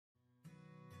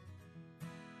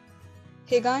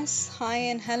Hey guys, hi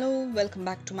and hello, welcome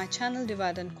back to my channel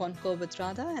Divide and Conquer with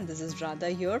Radha, and this is Radha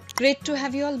here. Great to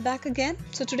have you all back again.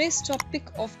 So today's topic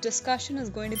of discussion is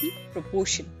going to be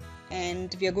proportion,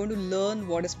 and we are going to learn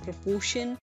what is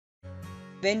proportion,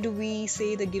 when do we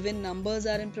say the given numbers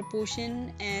are in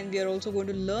proportion, and we are also going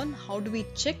to learn how do we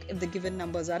check if the given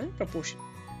numbers are in proportion.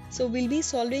 So we'll be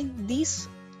solving these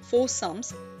four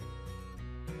sums.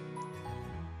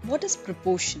 What is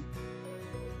proportion?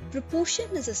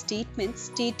 Proportion is a statement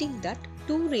stating that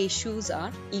two ratios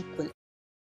are equal.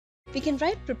 We can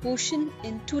write proportion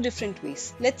in two different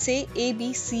ways. Let's say A,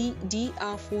 B, C, D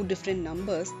are four different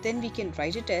numbers, then we can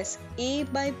write it as A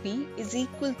by B is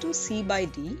equal to C by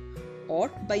D, or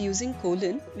by using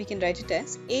colon, we can write it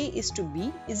as A is to B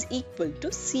is equal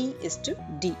to C is to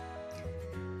D.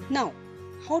 Now,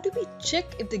 how do we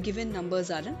check if the given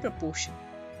numbers are in proportion?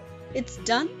 It's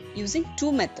done using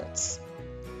two methods.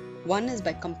 One is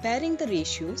by comparing the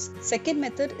ratios. Second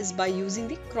method is by using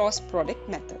the cross product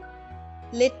method.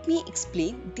 Let me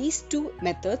explain these two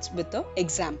methods with an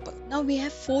example. Now we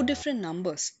have four different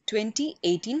numbers 20,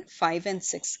 18, 5 and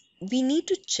 6. We need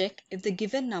to check if the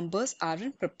given numbers are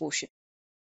in proportion.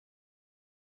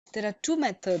 There are two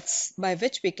methods by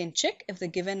which we can check if the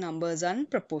given numbers are in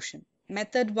proportion.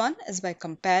 Method 1 is by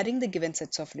comparing the given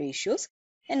sets of ratios,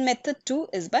 and method 2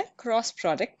 is by cross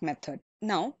product method.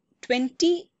 Now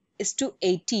 20 is to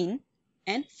 18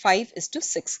 and 5 is to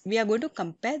 6. We are going to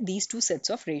compare these two sets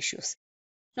of ratios.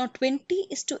 Now 20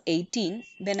 is to 18,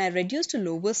 when I reduce to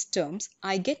lowest terms,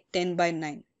 I get 10 by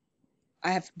 9.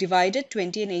 I have divided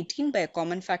 20 and 18 by a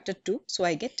common factor 2, so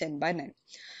I get 10 by 9.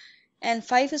 And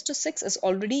 5 is to 6 is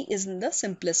already in the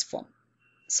simplest form.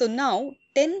 So now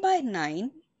 10 by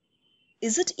 9,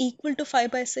 is it equal to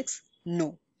 5 by 6?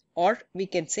 No. Or we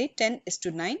can say 10 is to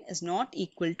 9 is not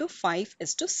equal to 5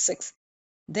 is to 6.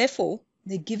 Therefore,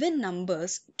 the given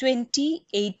numbers 20,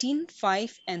 18,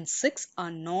 5 and 6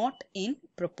 are not in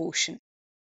proportion.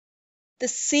 The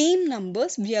same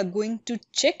numbers we are going to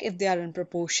check if they are in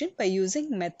proportion by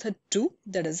using method 2,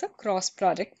 that is a cross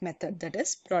product method, that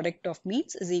is product of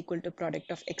means is equal to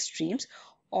product of extremes,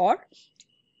 or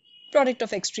product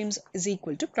of extremes is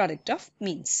equal to product of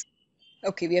means.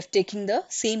 Okay, we have taken the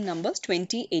same numbers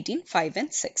 20, 18, 5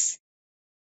 and 6.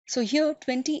 So here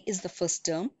 20 is the first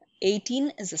term,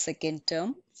 18 is the second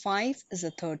term, 5 is the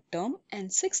third term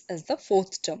and 6 is the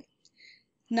fourth term.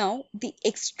 Now the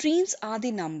extremes are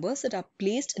the numbers that are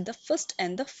placed in the first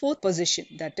and the fourth position,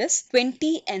 that is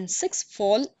 20 and 6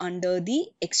 fall under the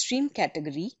extreme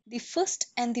category. The first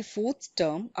and the fourth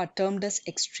term are termed as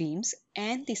extremes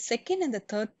and the second and the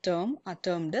third term are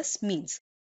termed as means.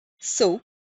 So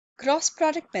cross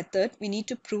product method, we need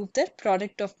to prove that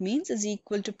product of means is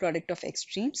equal to product of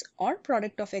extremes, or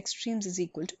product of extremes is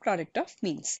equal to product of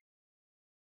means.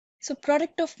 So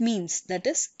product of means, that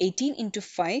is 18 into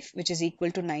 5, which is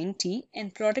equal to 90,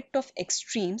 and product of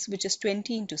extremes, which is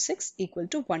 20 into 6 equal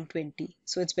to 120.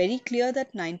 So it's very clear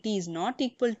that 90 is not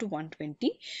equal to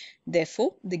 120.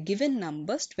 Therefore, the given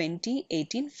numbers 20,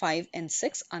 18, 5 and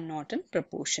 6 are not in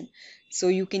proportion. So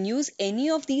you can use any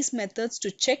of these methods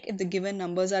to check if the given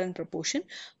numbers are in proportion,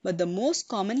 but the most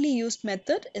commonly used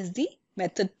method is the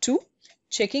method 2,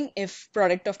 checking if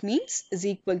product of means is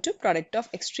equal to product of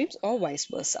extremes or vice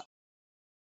versa.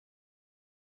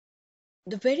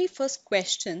 The very first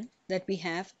question that we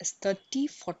have is 30,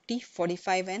 40,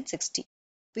 45 and 60.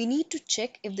 We need to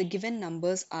check if the given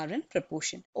numbers are in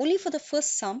proportion. Only for the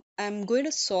first sum, I am going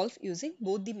to solve using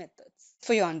both the methods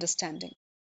for your understanding.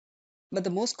 But the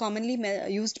most commonly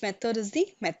used method is the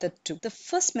method 2. The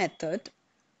first method,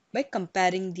 by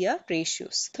comparing their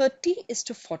ratios. 30 is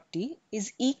to 40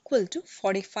 is equal to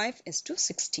 45 is to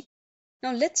 60.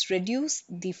 Now let's reduce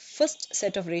the first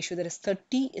set of ratio, that is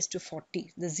 30 is to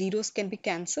 40. The zeros can be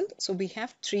cancelled. So we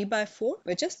have 3 by 4,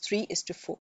 which is 3 is to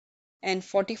 4. And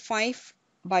 45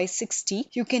 by 60,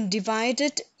 you can divide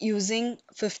it using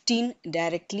 15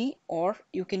 directly, or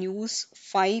you can use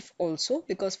 5 also,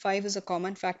 because 5 is a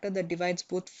common factor that divides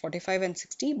both 45 and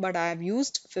 60. But I have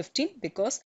used 15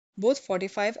 because both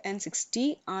 45 and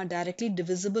 60 are directly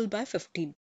divisible by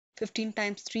 15. 15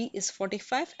 times 3 is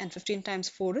 45 and 15 times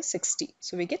 4 is 60.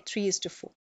 So we get 3 is to 4.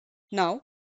 Now,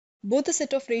 both the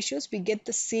set of ratios, we get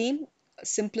the same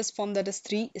simplest form, that is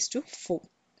 3 is to 4.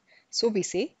 So we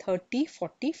say 30,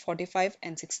 40, 45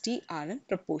 and 60 are in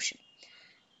proportion.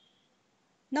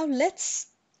 Now let's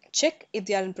check if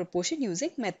they are in proportion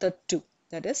using method 2.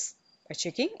 That is by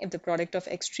checking if the product of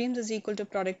extremes is equal to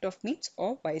product of means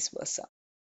or vice versa.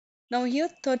 Now here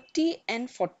 30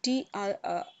 and 40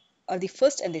 are the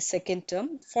first and the second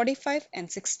term, 45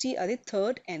 and 60 are the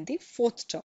third and the fourth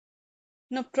term.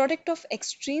 Now product of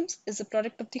extremes is the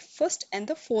product of the first and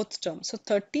the fourth term. So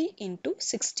 30 into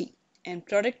 60. And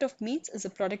product of means is the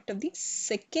product of the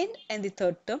second and the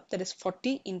third term, that is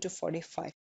 40 into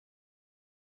 45.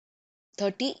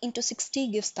 30 into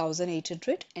 60 gives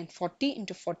 1800 and 40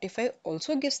 into 45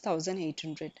 also gives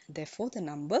 1800. Therefore, the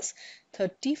numbers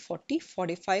 30, 40,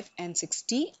 45 and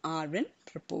 60 are in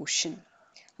proportion.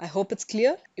 I hope it's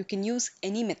clear. You can use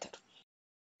any method.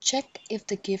 Check if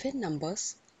the given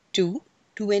numbers 2,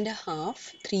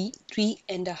 2.5, 3,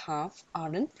 3.5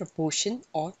 are in proportion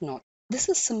or not. This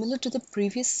is similar to the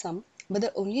previous sum, but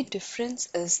the only difference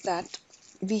is that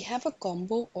we have a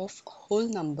combo of whole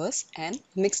numbers and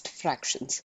mixed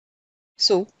fractions.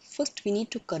 So first we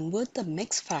need to convert the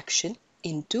mixed fraction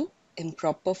into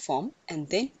improper form and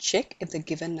then check if the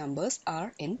given numbers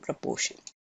are in proportion.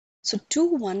 So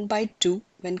 2 1 by 2,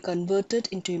 when converted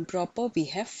into improper, we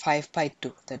have 5 by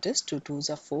 2, that is 2 2s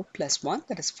are 4 plus 1,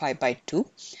 that is 5 by 2,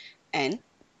 and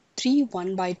 3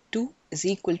 1 by 2 is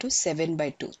equal to 7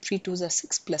 by 2. 3 2s are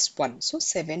 6 plus 1, so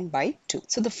 7 by 2.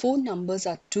 So the four numbers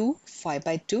are 2, 5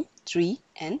 by 2, 3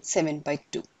 and 7 by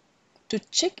 2. To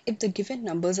check if the given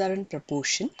numbers are in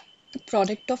proportion, the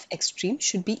product of extremes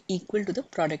should be equal to the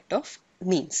product of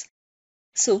means.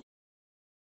 So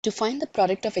to find the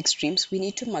product of extremes, we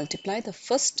need to multiply the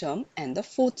first term and the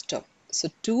fourth term. So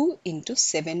 2 into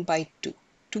 7 by 2.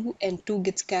 2 and 2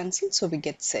 gets cancelled, so we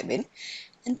get 7.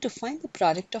 And to find the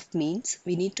product of means,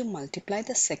 we need to multiply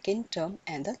the second term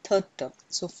and the third term.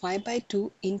 So 5 by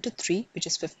 2 into 3, which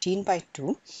is 15 by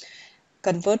 2.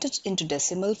 Converted into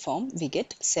decimal form, we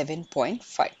get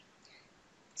 7.5.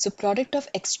 So product of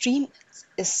extreme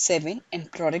is 7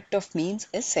 and product of means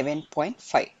is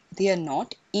 7.5. They are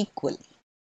not equal.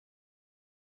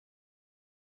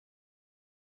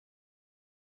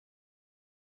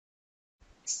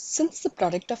 Since the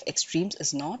product of extremes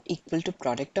is not equal to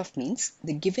product of means,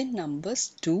 the given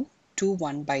numbers 2, 2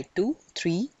 1 by 2,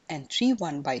 3 and 3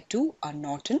 1 by 2 are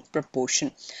not in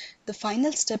proportion. The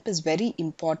final step is very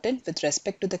important with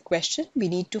respect to the question. We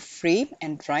need to frame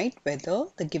and write whether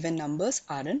the given numbers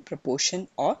are in proportion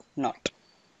or not.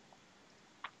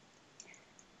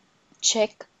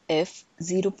 Check if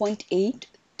 0.8,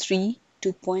 3,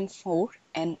 2.4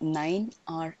 and 9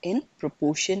 are in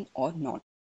proportion or not.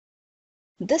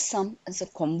 This sum is a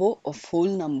combo of whole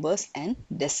numbers and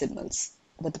decimals,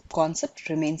 but the concept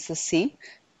remains the same.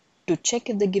 To check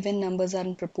if the given numbers are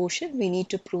in proportion, we need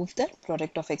to prove that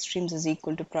product of extremes is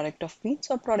equal to product of means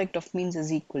or product of means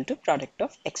is equal to product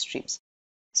of extremes.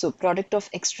 So product of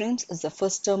extremes is the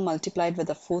first term multiplied with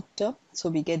the fourth term. So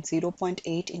we get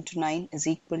 0.8 into 9 is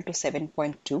equal to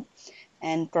 7.2.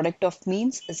 And product of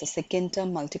means is the second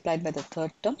term multiplied by the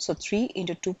third term. So 3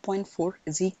 into 2.4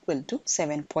 is equal to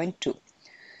 7.2.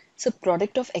 So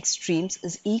product of extremes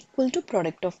is equal to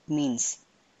product of means.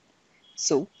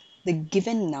 So the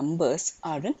given numbers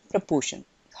are in proportion.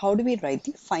 How do we write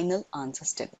the final answer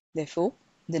step? Therefore,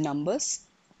 the numbers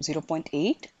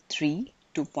 0.8, 3,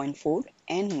 2.4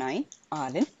 and 9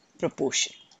 are in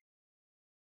proportion.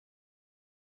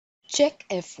 Check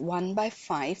if 1 by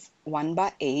 5, 1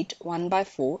 by 8, 1 by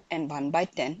 4 and 1 by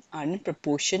 10 are in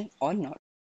proportion or not.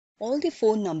 All the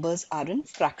four numbers are in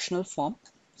fractional form.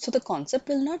 So the concept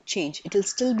will not change. It will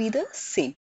still be the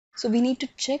same. So we need to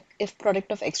check if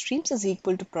product of extremes is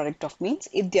equal to product of means.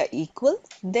 If they are equal,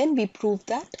 then we prove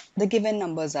that the given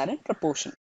numbers are in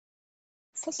proportion.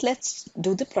 First, let's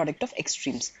do the product of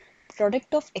extremes.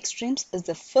 Product of extremes is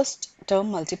the first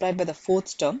term multiplied by the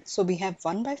fourth term. So we have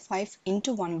 1 by 5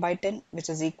 into 1 by 10, which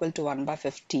is equal to 1 by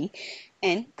 50.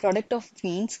 And product of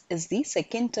means is the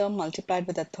second term multiplied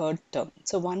by the third term.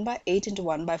 So 1 by 8 into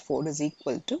 1 by 4 is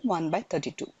equal to 1 by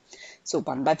 32. So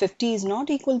 1 by 50 is not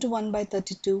equal to 1 by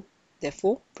 32.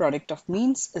 Therefore, product of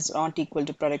means is not equal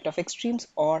to product of extremes,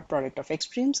 or product of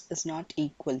extremes is not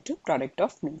equal to product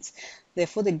of means.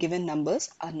 Therefore, the given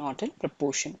numbers are not in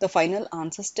proportion. The final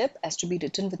answer step has to be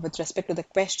written with respect to the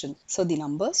question. So the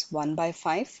numbers 1 by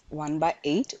 5, 1 by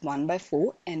 8, 1 by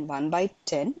 4 and 1 by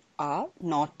 10 are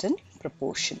not in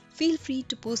proportion. Feel free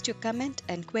to post your comment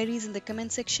and queries in the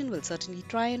comment section. We'll certainly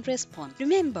try and respond.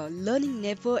 Remember, learning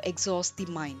never exhausts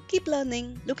the mind. Keep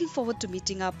learning. Looking forward to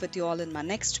meeting up with you all in my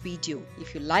next video.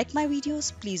 If you like my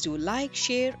videos, please do like,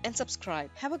 share and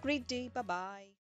subscribe. Have a great day. Bye-bye.